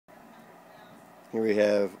Here we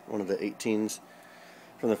have one of the 18's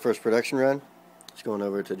from the first production run. It's going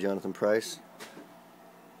over to Johnathan Price.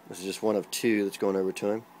 This is just one of two that's going over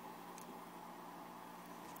to him.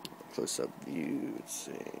 Close-up view, let's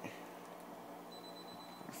see.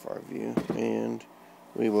 Far view, and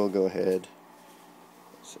we will go ahead.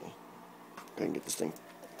 Let's see. Go ahead and get this thing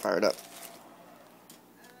fired up.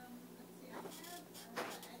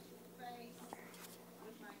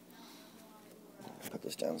 Put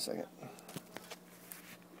this down a second.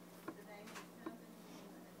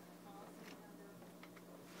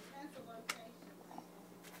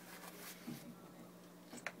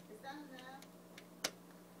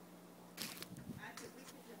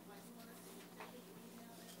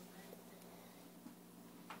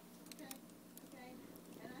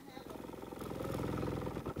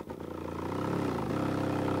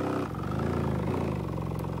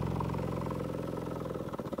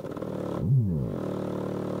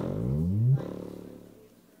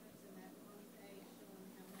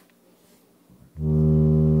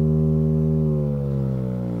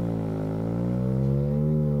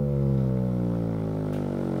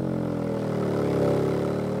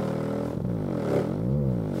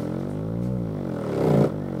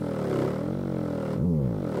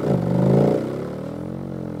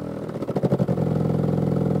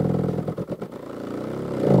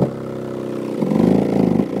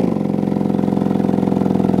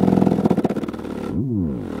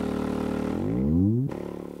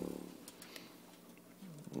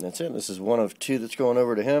 And that's it. This is one of two that's going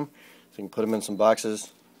over to him. So you can put them in some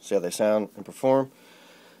boxes, see how they sound and perform.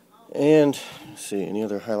 And see any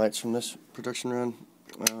other highlights from this production run.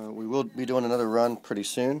 We will be doing another run pretty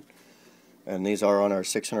soon. And these are on our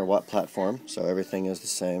 600 watt platform, so everything is the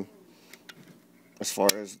same. As far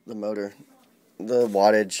as the motor, the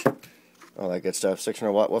wattage, all that good stuff.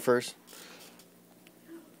 600 watt woofers.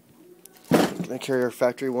 They carry our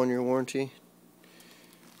factory 1-year warranty.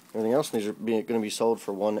 Everything else, these are going to be sold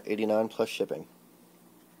for $189 plus shipping.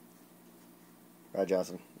 All right,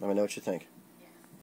 Johnson, let me know what you think.